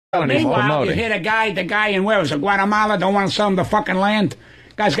Meanwhile, you hear the guy in where was it, Guatemala, don't want to sell him the fucking land.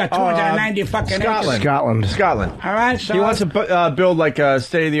 Guy's got 290 fucking acres. Scotland. All right, so he wants to build like a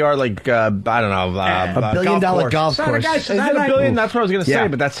state-of-the-art, like I don't know, $1 billion golf course. So the guy says, Is it $1 billion? That's what I was going to say,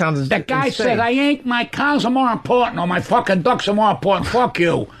 but that sounds the guy insane. says, I ain't, my cows are more important, or my fucking ducks are more important. Fuck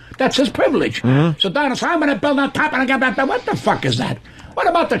you. That's his privilege. So Donald said, I'm going to build on top, and I got that. What the fuck is that? What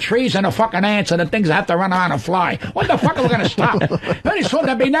about the trees and the fucking ants and the things that have to run around and fly? What the fuck are we going to stop? Very soon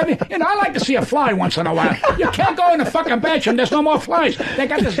there'll be never... You know, I like to see a fly once in a while. You can't go in the fucking bedroom. There's no more flies. They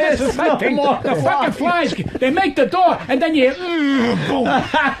got this disinfecting. The fucking flies, they make the door, and then you... boom.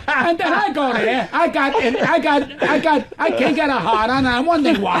 And then I go there. I can't get a hard on, and I'm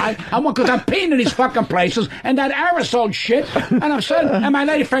wondering why. Because I'm peeing in these fucking places, and that aerosol shit, and I'm saying... And my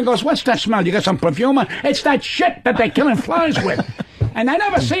lady friend goes, what's that smell? You got some perfume? It's that shit that they're killing flies with. And I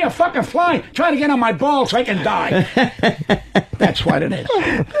never see a fucking fly try to get on my balls so I can die. That's what it is.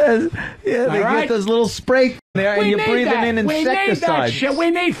 Yeah, they get those little spray there, and you're breathing in insecticides. We need that shit.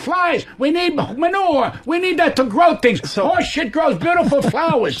 We need flies. We need manure. We need that to grow things. Horse shit grows beautiful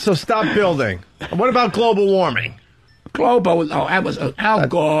flowers. So stop building. What about global warming? Global, that was Al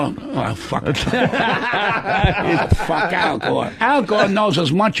Gore. Oh, fuck. Fuck Al Gore. Al Gore knows as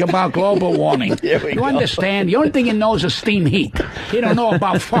much about global warming. You understand? The only thing he knows is steam heat. He don't know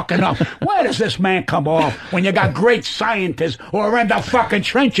about fucking up. Where does this man come off when you got great scientists who are in the fucking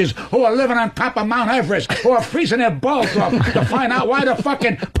trenches, who are living on top of Mount Everest, who are freezing their balls off to find out why the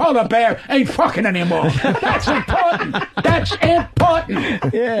fucking polar bear ain't fucking anymore? That's important. That's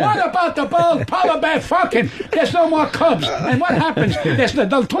important. Yeah. What about the polar bear fucking? There's no more cubs. And what happens? There's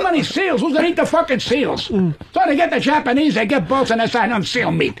too many seals. Who's gonna eat the fucking seals? So they get the Japanese, they get boats, and they say, on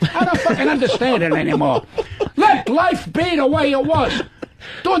seal meat. I don't fucking understand it anymore. Let life be the way it was.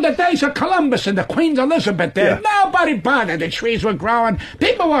 During the days of Columbus and the Queen Elizabeth there, nobody bothered. The trees were growing.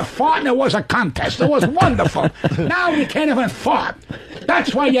 People were farting. It was a contest. It was wonderful. Now we can't even fart.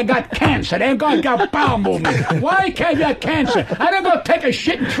 That's why you got cancer. They got bowel movement. Why can't you have cancer? I don't go take a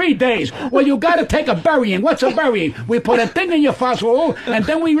shit in 3 days. Well, you got to take a burying. What's a burying? We put a thing in your fossil and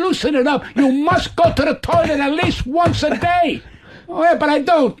then we loosen it up. You must go to the toilet at least once a day. Oh, yeah, but I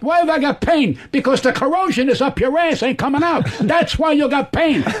don't. Why have I got pain? Because the corrosion is up your ass, ain't coming out. That's why you got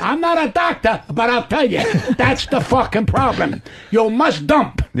pain. I'm not a doctor, but I'll tell you, that's the fucking problem. You must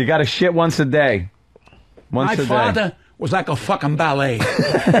dump. You got to shit once a day. My father was like a fucking ballet.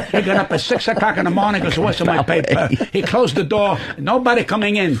 He got up at 6 o'clock in the morning because what's in my paper? He closed the door, nobody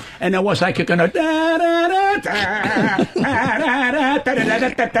coming in, and it was like you're gonna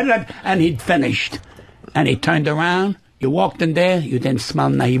and he'd finished. And he turned around. You walked in there, you didn't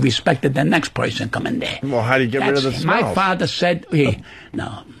smell now. He respected the next person coming there. Well, how do you get rid of the smell? My father said, they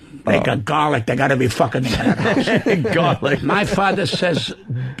got garlic, they got to be fucking garlic. My father says,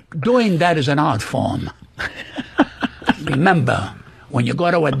 doing that is an art form. Remember, when you go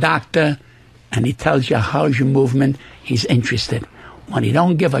to a doctor and he tells you how's your movement, he's interested. When he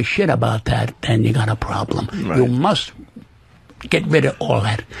don't give a shit about that, then you got a problem. Right. You must get rid of all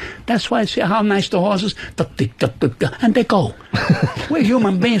that. That's why I see how nice the horses, and they go. We're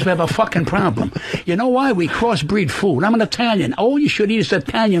human beings. We have a fucking problem. You know why? We crossbreed food. I'm an Italian. All you should eat is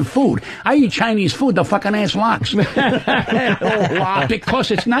Italian food. I eat Chinese food. The fucking ass locks.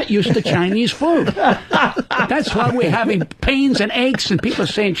 Because it's not used to Chinese food. That's why we're having pains and aches, and people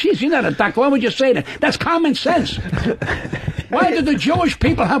saying, "Geez, you're not a doctor. Why would you say that?" That's common sense. Why do the Jewish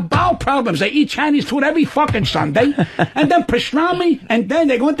people have bowel problems? They eat Chinese food every fucking Sunday, and then pastrami, and then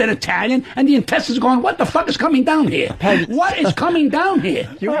they go into the Italian, and the intestines going, what the fuck is coming down here? What is coming down here?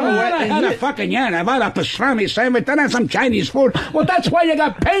 I had a fucking I've had a pastrami sandwich, then I had some Chinese food. Well, that's why you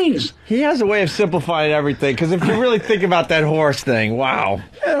got pains. He has a way of simplifying everything, because if you really think about that horse thing, wow.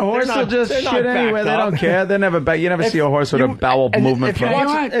 Yeah, horse will just shit anyway. They don't care. They never you never see a horse with a bowel movement.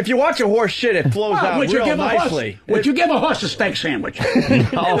 If you watch a horse shit, it flows out real nicely. Would you give a horse a steak sandwich? He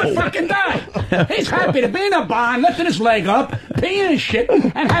would fucking die. He's happy to be in a barn, lifting his leg up, peeing his shit,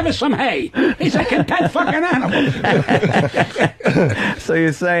 and having some hay. He's a content fucking animal. So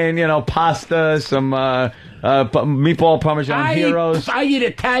you're saying, pasta, some meatball parmesan heroes? I eat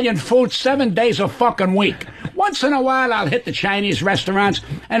Italian food 7 days a fucking week. Once in a while, I'll hit the Chinese restaurants,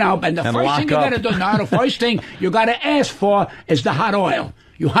 and the first thing you got to do, the first thing you got to ask for is the hot oil.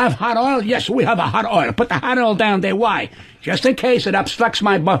 You have hot oil? Yes, we have a hot oil. Put the hot oil down there. Why? Just in case it obstructs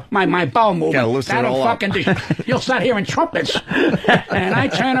my bowel movement. Gotta loosen it all up. You'll start hearing trumpets. And I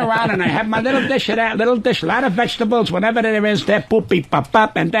turn around and I have my little dish of that, a lot of vegetables, whatever there is there, poop, beep, pop,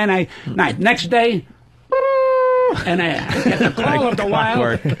 pop, and then next day, and I get the call of the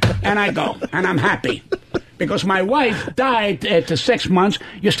wild, and I go, and I'm happy. because my wife died at 6 months,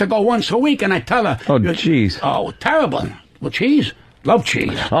 used to go once a week, and I tell her... Oh, jeez. Oh, terrible. Well, cheese? Love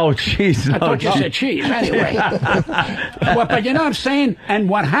cheese. Oh, cheese. I thought you said cheese, anyway. But you know what I'm saying? And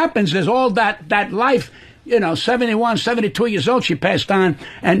what happens is all that life... 71, 72 years old, she passed on,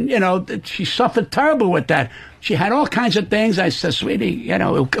 and, she suffered terrible with that. She had all kinds of things. I said, sweetie,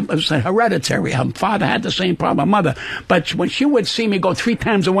 it was hereditary. Her father had the same problem, her mother. But when she would see me go 3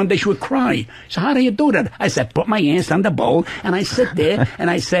 times in one day, she would cry. So how do you do that? I said, put my hands on the bowl, and I sit there,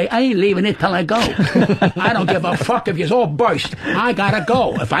 and I say, I ain't leaving it till I go. I don't give a fuck if you're all burst. I gotta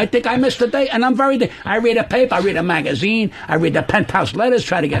go. If I think I missed a day, and I'm I read a paper, I read a magazine, I read the penthouse letters,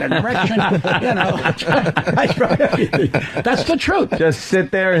 try to get an erection. I try everything. That's the truth. Just sit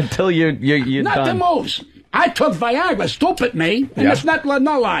there until you're Nothing done. moves. I took Viagra, stupid me, and it's not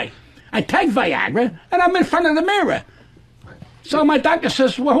no lie. I take Viagra, and I'm in front of the mirror. So my doctor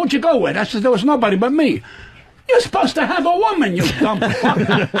says, well, who'd you go with? I said, there was nobody but me. You're supposed to have a woman, you dumb fuck.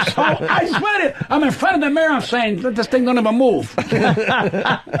 So I swear it. I'm in front of the mirror, I'm saying, this thing don't even move.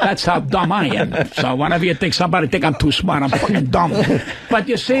 That's how dumb I am. So whenever you think somebody think I'm too smart, I'm fucking dumb. But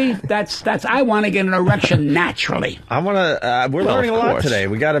you see, that's I want to get an erection naturally. I want to, we're learning a lot today.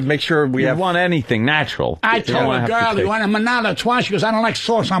 We got to make sure we want anything natural. I told a girl, you want a manada twice? She goes, I don't like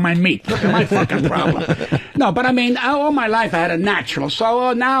sauce on my meat. Look at my fucking problem. No, but I mean, all my life I had a natural.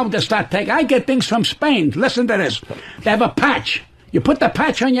 So now to start taking, I get things from Spain. Listen to this. They have a patch. You put the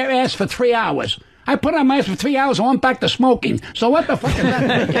patch on your ass for 3 hours. I put it on my ass for 3 hours and went back to smoking. So what the fuck is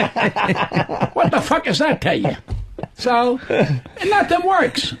that? What the fuck is that to you? So, nothing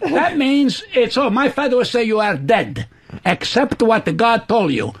works. That means my father would say you are dead. Accept what the God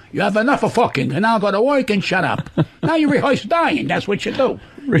told you. You have enough of fucking, and now go to work and shut up. Now you rehearse dying. That's what you do.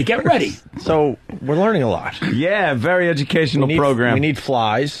 You get ready. So, we're learning a lot. Yeah, very educational program. We need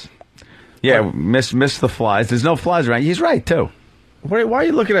flies. Yeah, miss the flies. There's no flies around. He's right, too. Why are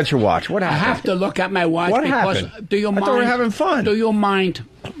you looking at your watch? What happened? I have to look at my watch what because happened? Do you mind? I thought we were having fun. Do you mind?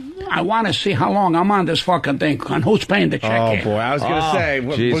 I want to see how long I'm on this fucking thing. And who's paying the check Oh, here? boy. I was going to say,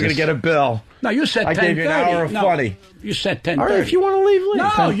 we're going to get a bill. No, you said 10:30. I gave you an hour of funny. You said 10:30. All right, if you want to leave, leave. No,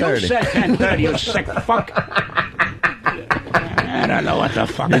 10:30. you said 10:30, you sick fuck. I don't know what the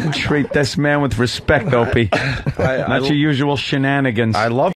fuck. Treat this man with respect, Opie. Not your usual shenanigans. I love